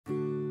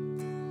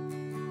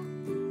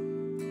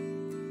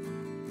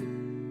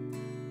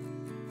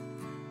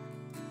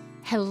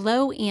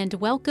Hello and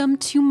welcome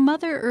to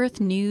Mother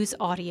Earth News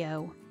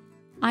Audio.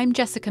 I'm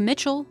Jessica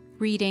Mitchell,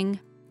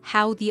 reading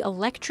How the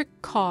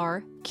Electric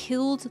Car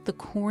Killed the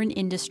Corn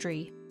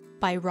Industry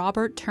by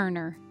Robert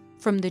Turner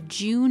from the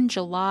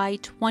June-July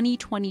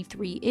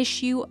 2023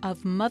 issue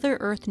of Mother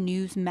Earth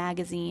News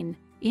magazine.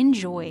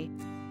 Enjoy.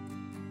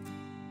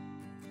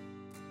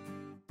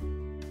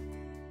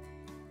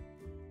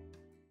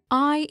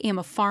 I am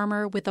a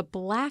farmer with a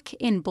black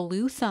and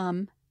blue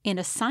thumb and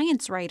a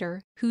science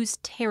writer who's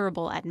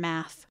terrible at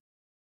math.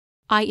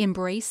 I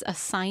embrace a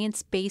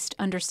science-based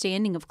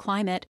understanding of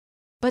climate,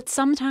 but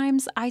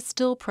sometimes I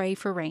still pray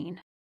for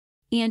rain.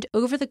 And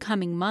over the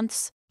coming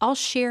months, I'll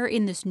share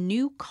in this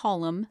new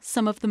column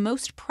some of the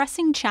most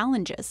pressing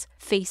challenges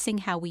facing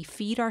how we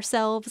feed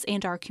ourselves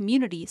and our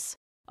communities,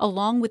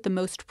 along with the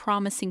most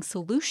promising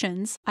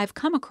solutions I've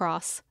come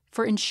across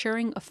for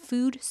ensuring a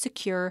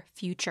food-secure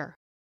future.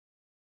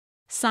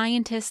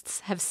 Scientists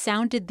have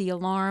sounded the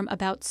alarm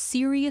about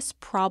serious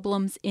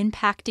problems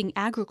impacting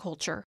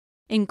agriculture,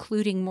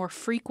 including more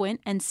frequent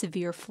and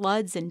severe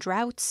floods and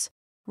droughts,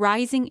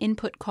 rising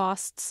input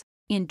costs,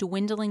 and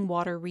dwindling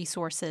water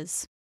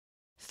resources.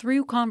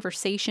 Through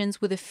conversations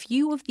with a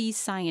few of these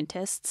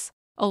scientists,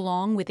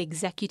 along with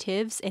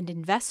executives and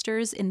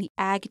investors in the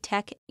ag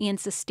tech and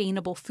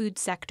sustainable food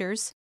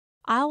sectors,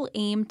 I'll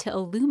aim to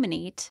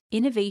illuminate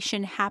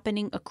innovation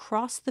happening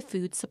across the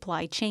food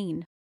supply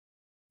chain.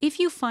 If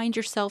you find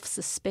yourself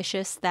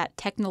suspicious that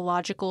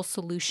technological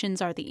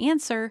solutions are the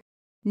answer,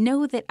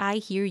 know that I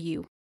hear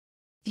you.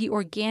 The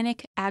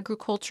organic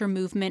agriculture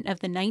movement of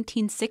the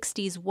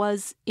 1960s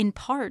was, in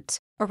part,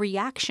 a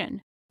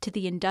reaction to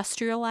the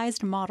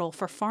industrialized model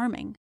for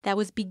farming that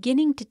was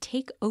beginning to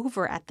take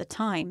over at the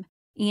time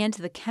and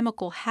the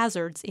chemical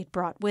hazards it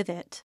brought with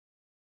it.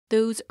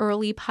 Those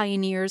early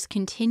pioneers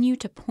continue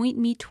to point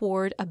me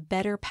toward a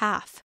better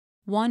path,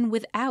 one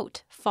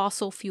without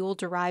fossil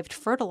fuel-derived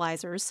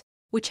fertilizers,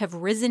 which have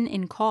risen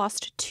in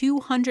cost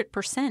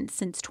 200%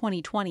 since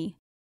 2020,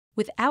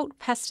 without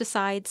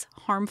pesticides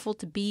harmful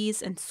to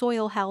bees and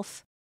soil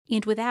health,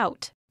 and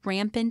without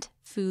rampant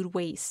food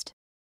waste.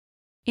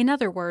 In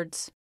other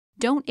words,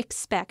 don't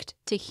expect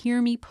to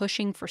hear me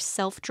pushing for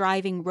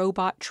self-driving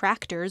robot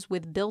tractors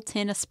with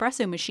built-in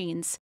espresso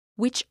machines,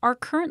 which are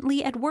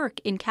currently at work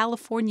in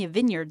California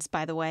vineyards,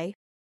 by the way,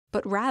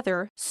 but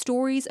rather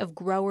stories of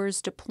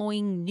growers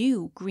deploying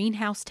new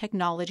greenhouse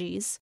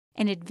technologies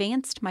and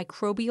advanced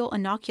microbial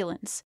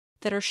inoculants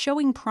that are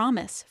showing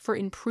promise for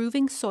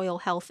improving soil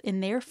health in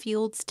their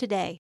fields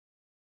today.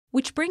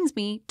 Which brings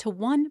me to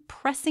one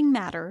pressing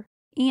matter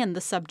and the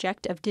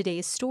subject of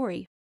today's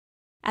story.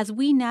 As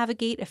we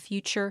navigate a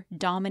future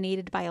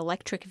dominated by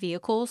electric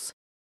vehicles,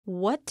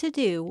 what to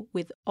do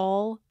with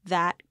all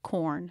that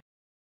corn?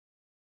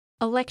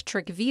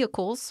 Electric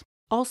vehicles,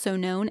 also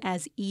known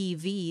as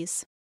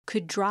EVs,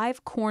 could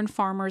drive corn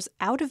farmers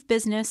out of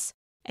business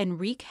and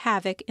wreak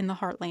havoc in the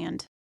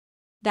heartland.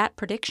 That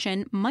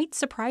prediction might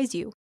surprise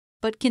you,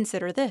 but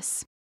consider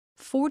this.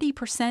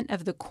 40%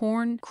 of the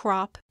corn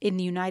crop in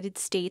the United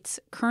States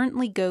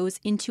currently goes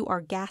into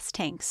our gas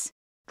tanks,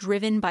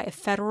 driven by a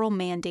federal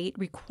mandate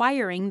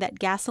requiring that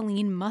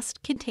gasoline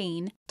must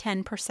contain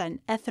 10%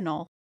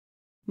 ethanol.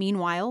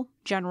 Meanwhile,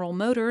 General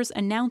Motors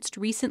announced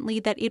recently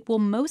that it will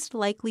most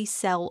likely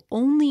sell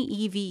only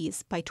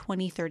EVs by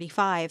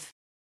 2035.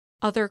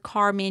 Other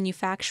car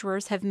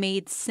manufacturers have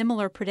made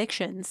similar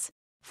predictions,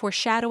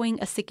 foreshadowing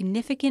a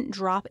significant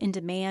drop in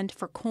demand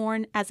for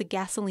corn as a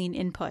gasoline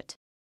input,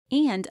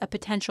 and a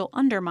potential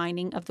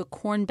undermining of the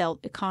Corn Belt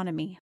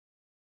economy.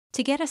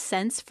 To get a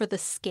sense for the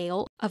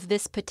scale of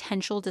this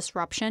potential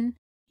disruption,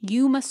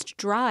 you must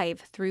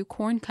drive through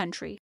corn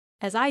country,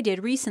 as I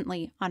did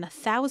recently on a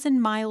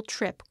 1,000-mile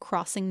trip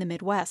crossing the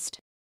Midwest.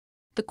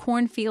 The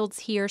cornfields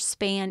here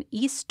span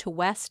east to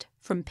west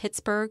from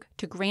Pittsburgh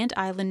to Grand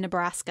Island,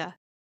 Nebraska,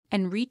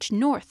 and reach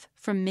north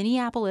from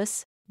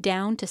Minneapolis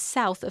down to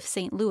south of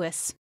St.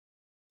 Louis.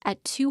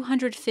 At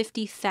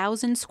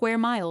 250,000 square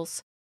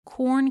miles,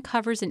 corn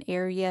covers an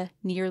area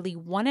nearly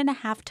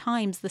 1.5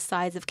 times the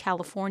size of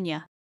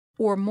California,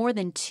 or more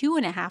than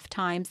 2.5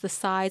 times the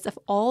size of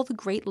all the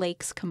Great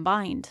Lakes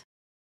combined.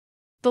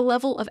 The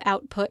level of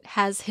output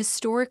has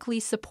historically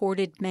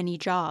supported many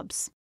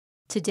jobs.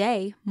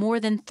 Today, more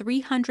than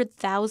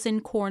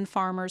 300,000 corn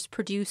farmers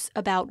produce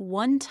about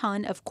 1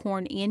 ton of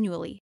corn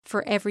annually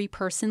for every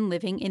person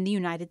living in the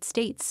United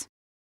States.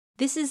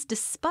 This is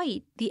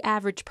despite the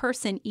average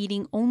person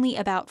eating only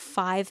about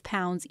 5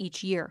 pounds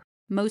each year,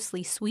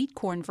 mostly sweet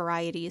corn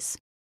varieties.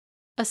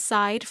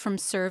 Aside from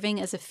serving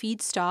as a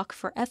feedstock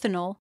for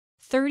ethanol,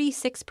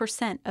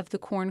 36% of the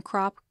corn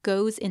crop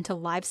goes into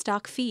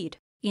livestock feed,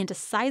 and a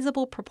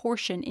sizable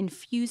proportion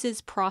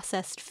infuses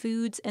processed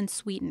foods and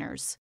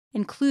sweeteners,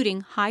 including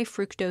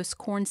high-fructose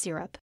corn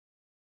syrup.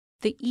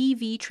 The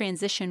EV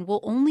transition will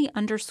only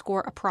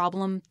underscore a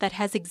problem that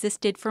has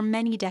existed for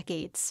many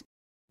decades.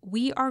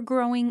 We are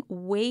growing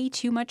way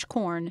too much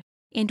corn,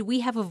 and we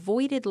have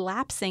avoided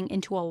lapsing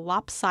into a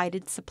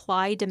lopsided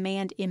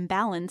supply-demand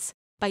imbalance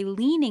by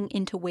leaning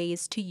into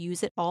ways to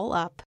use it all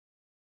up.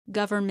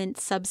 Government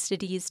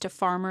subsidies to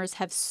farmers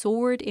have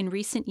soared in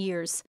recent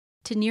years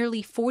to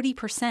nearly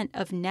 40%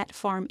 of net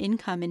farm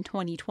income in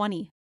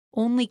 2020,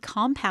 only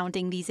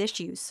compounding these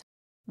issues,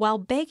 while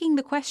begging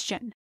the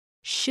question,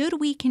 should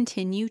we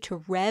continue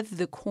to rev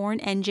the corn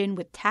engine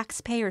with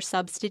taxpayer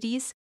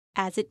subsidies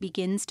as it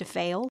begins to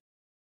fail?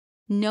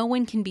 No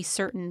one can be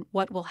certain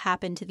what will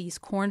happen to these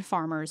corn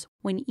farmers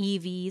when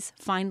EVs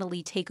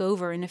finally take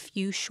over in a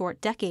few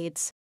short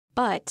decades,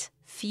 but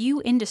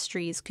few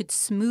industries could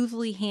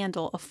smoothly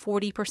handle a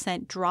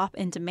 40% drop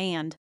in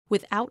demand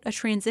without a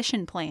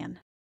transition plan.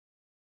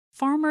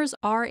 Farmers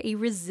are a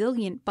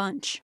resilient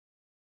bunch.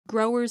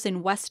 Growers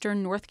in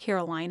western North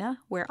Carolina,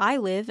 where I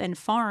live and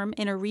farm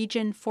in a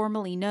region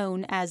formerly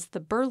known as the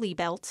Burley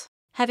Belt,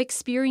 have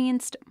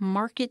experienced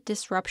market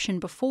disruption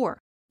before,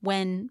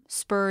 when,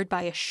 spurred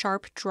by a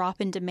sharp drop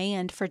in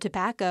demand for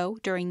tobacco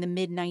during the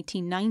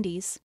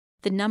mid-1990s,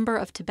 the number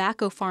of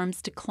tobacco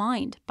farms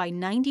declined by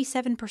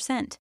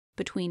 97%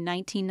 between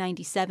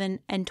 1997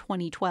 and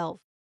 2012.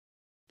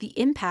 The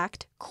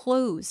impact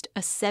closed a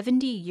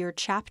 70-year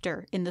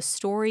chapter in the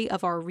story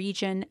of our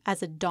region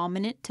as a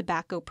dominant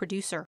tobacco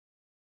producer.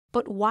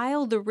 But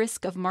while the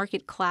risk of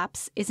market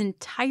collapse is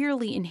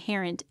entirely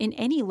inherent in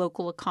any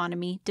local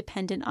economy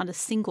dependent on a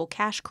single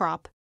cash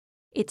crop,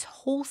 its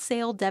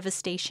wholesale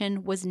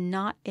devastation was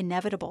not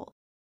inevitable.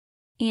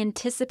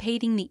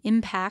 Anticipating the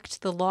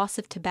impact the loss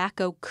of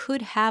tobacco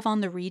could have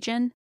on the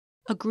region,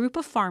 a group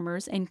of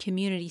farmers and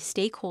community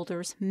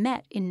stakeholders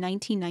met in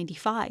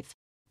 1995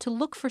 to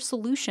look for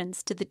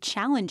solutions to the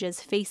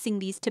challenges facing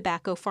these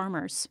tobacco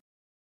farmers.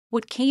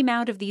 What came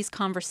out of these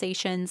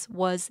conversations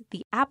was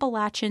the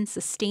Appalachian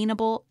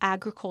Sustainable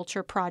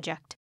Agriculture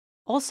Project,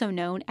 also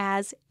known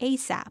as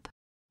ASAP,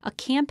 a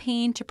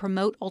campaign to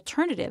promote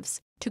alternatives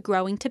to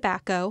growing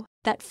tobacco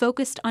that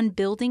focused on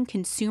building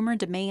consumer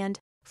demand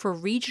for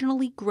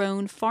regionally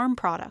grown farm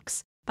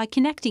products by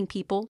connecting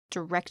people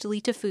directly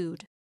to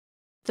food.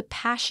 The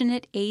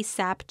passionate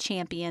ASAP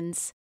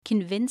champions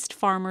convinced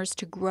farmers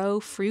to grow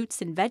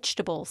fruits and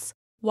vegetables,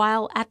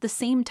 while at the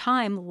same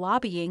time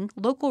lobbying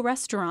local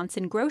restaurants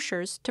and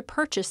grocers to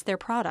purchase their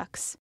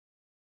products.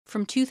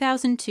 From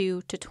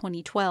 2002 to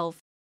 2012,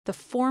 the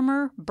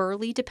former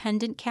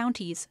Burley-dependent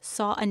counties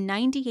saw a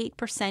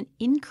 98%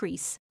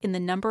 increase in the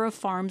number of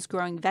farms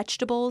growing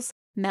vegetables,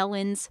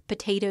 melons,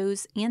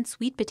 potatoes, and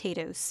sweet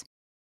potatoes.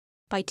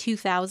 By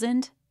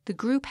 2000, the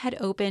group had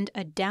opened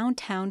a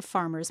downtown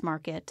farmers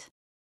market.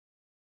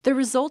 The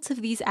results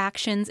of these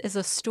actions is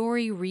a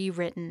story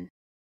rewritten.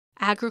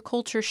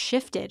 Agriculture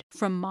shifted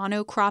from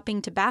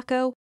monocropping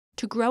tobacco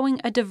to growing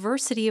a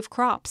diversity of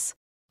crops,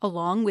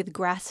 along with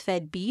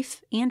grass-fed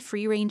beef and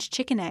free-range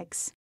chicken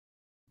eggs.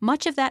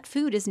 Much of that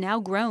food is now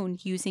grown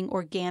using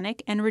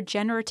organic and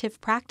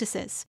regenerative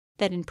practices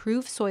that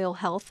improve soil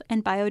health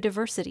and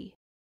biodiversity.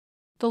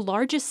 The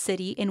largest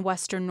city in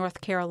western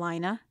North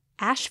Carolina,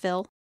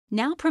 Asheville,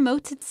 now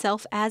promotes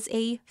itself as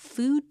a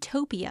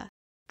foodtopia,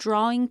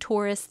 drawing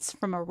tourists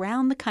from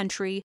around the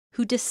country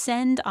who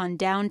descend on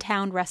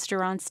downtown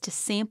restaurants to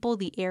sample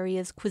the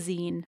area's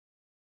cuisine.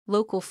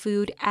 Local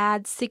food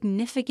adds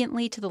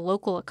significantly to the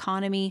local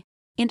economy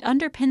and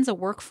underpins a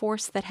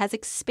workforce that has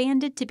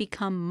expanded to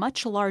become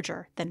much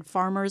larger than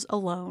farmers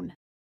alone.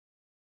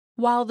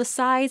 While the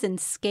size and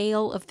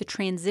scale of the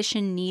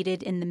transition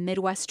needed in the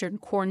Midwestern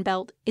Corn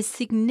Belt is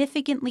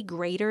significantly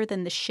greater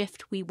than the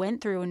shift we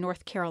went through in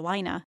North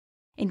Carolina,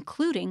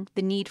 including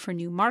the need for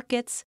new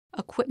markets,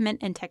 equipment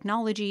and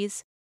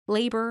technologies,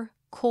 labor,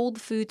 cold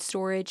food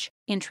storage,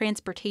 and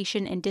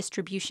transportation and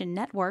distribution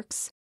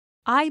networks,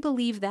 I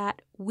believe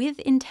that, with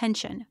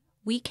intention,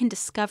 we can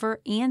discover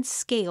and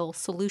scale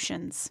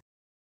solutions.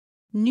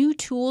 New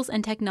tools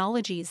and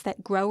technologies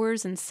that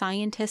growers and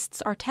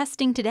scientists are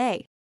testing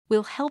today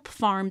will help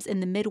farms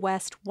in the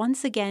Midwest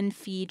once again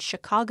feed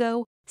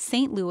Chicago,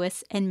 St.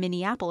 Louis, and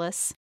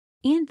Minneapolis,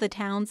 and the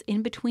towns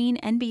in between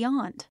and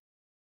beyond.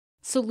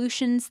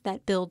 Solutions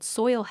that build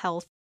soil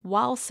health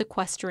while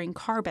sequestering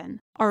carbon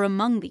are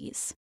among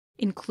these,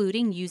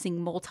 including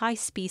using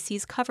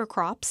multi-species cover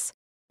crops,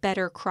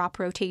 better crop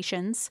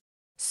rotations,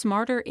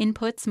 smarter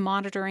inputs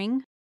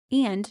monitoring,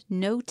 and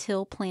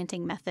no-till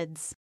planting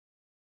methods.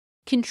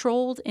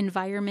 Controlled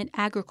environment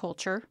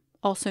agriculture,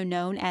 also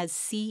known as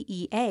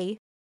CEA,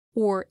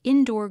 or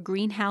indoor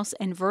greenhouse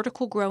and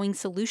vertical growing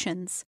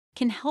solutions,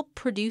 can help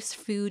produce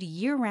food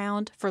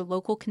year-round for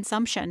local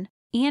consumption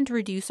and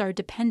reduce our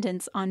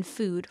dependence on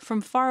food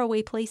from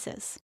faraway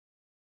places.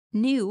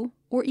 New,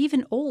 or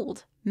even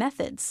old,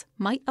 methods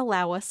might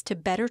allow us to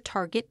better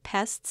target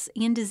pests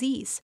and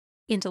disease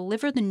and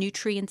deliver the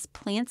nutrients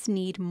plants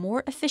need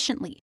more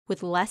efficiently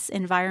with less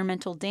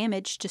environmental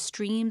damage to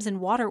streams and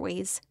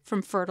waterways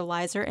from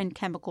fertilizer and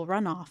chemical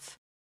runoff.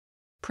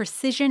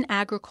 Precision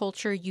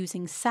agriculture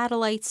using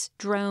satellites,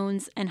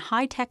 drones, and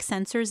high-tech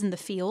sensors in the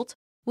field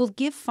will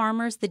give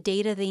farmers the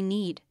data they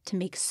need to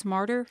make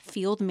smarter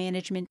field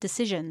management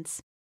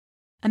decisions.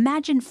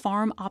 Imagine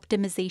farm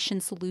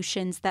optimization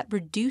solutions that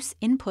reduce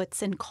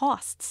inputs and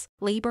costs,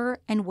 labor,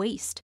 and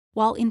waste,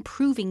 while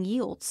improving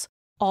yields,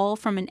 all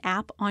from an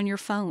app on your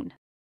phone.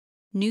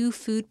 new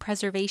food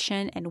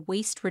preservation and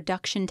waste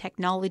reduction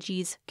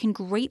technologies can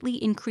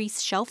greatly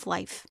increase shelf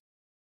life.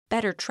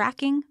 Better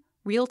tracking,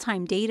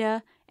 real-time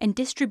data, and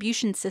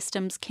distribution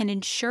systems can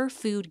ensure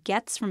food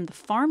gets from the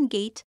farm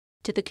gate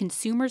to the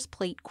consumer's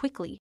plate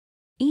quickly,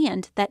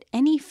 and that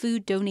any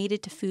food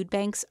donated to food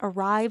banks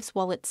arrives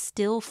while it's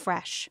still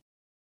fresh.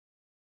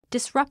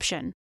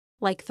 Disruption,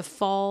 like the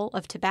fall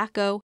of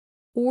tobacco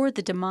or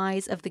the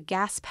demise of the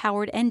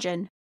gas-powered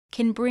engine,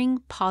 can bring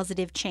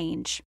positive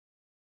change.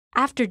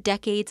 After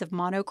decades of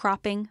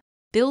monocropping,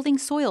 building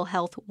soil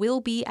health will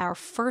be our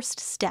first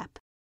step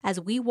as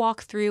we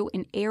walk through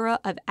an era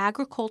of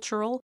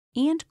agricultural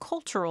and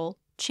cultural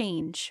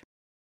change.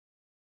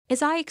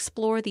 As I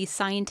explore these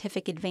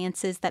scientific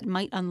advances that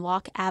might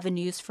unlock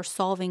avenues for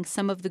solving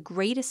some of the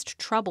greatest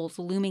troubles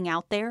looming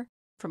out there,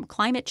 from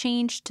climate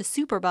change to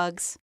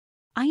superbugs,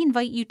 I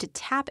invite you to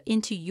tap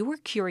into your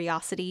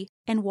curiosity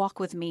and walk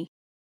with me.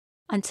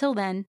 Until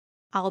then,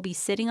 I'll be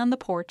sitting on the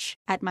porch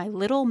at my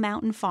little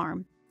mountain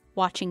farm,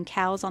 watching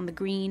cows on the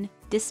green,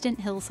 distant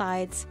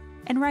hillsides,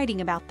 and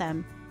writing about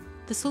them.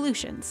 The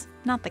solutions,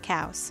 not the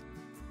cows.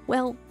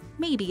 Well,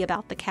 maybe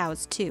about the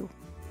cows too.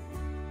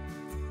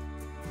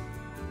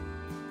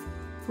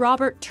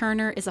 Robert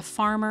Turner is a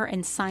farmer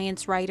and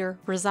science writer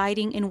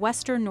residing in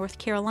Western North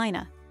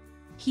Carolina.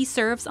 He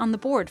serves on the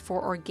board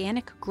for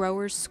Organic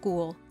Growers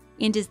School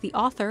and is the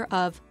author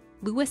of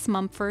Lewis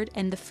Mumford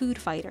and the Food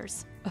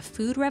Fighters, A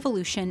Food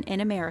Revolution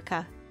in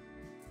America.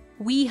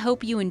 We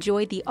hope you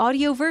enjoyed the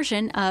audio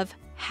version of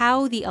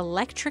How the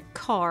Electric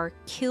Car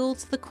Killed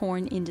the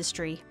Corn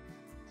Industry.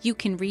 You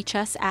can reach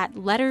us at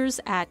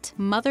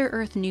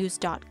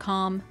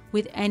letters@motherearthnews.com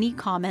with any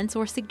comments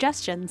or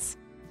suggestions.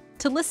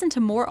 To listen to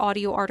more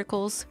audio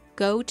articles,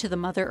 go to the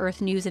Mother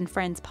Earth News and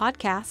Friends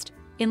podcast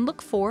and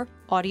look for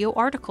audio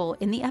article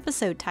in the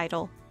episode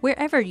title,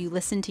 wherever you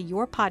listen to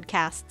your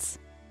podcasts.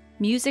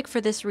 Music for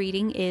this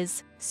reading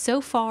is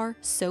So Far,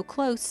 So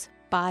Close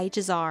by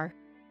Jazar.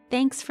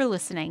 Thanks for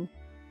listening.